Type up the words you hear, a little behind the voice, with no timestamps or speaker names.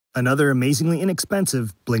Another amazingly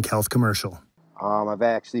inexpensive Blink Health commercial. I've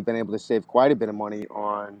actually been able to save quite a bit of money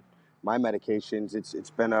on my medications. It's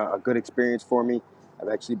been a good experience for me. I've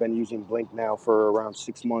actually been using Blink now for around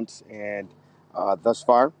 6 months, and thus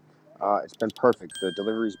far, it's been perfect. The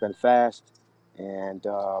delivery's been fast, and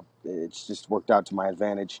it's just worked out to my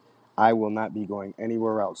advantage. I will not be going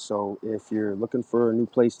anywhere else. So if you're looking for a new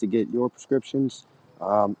place to get your prescriptions,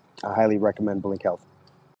 I highly recommend Blink Health.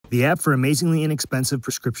 The app for amazingly inexpensive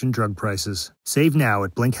prescription drug prices. Save now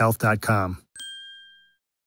at blinkhealth.com.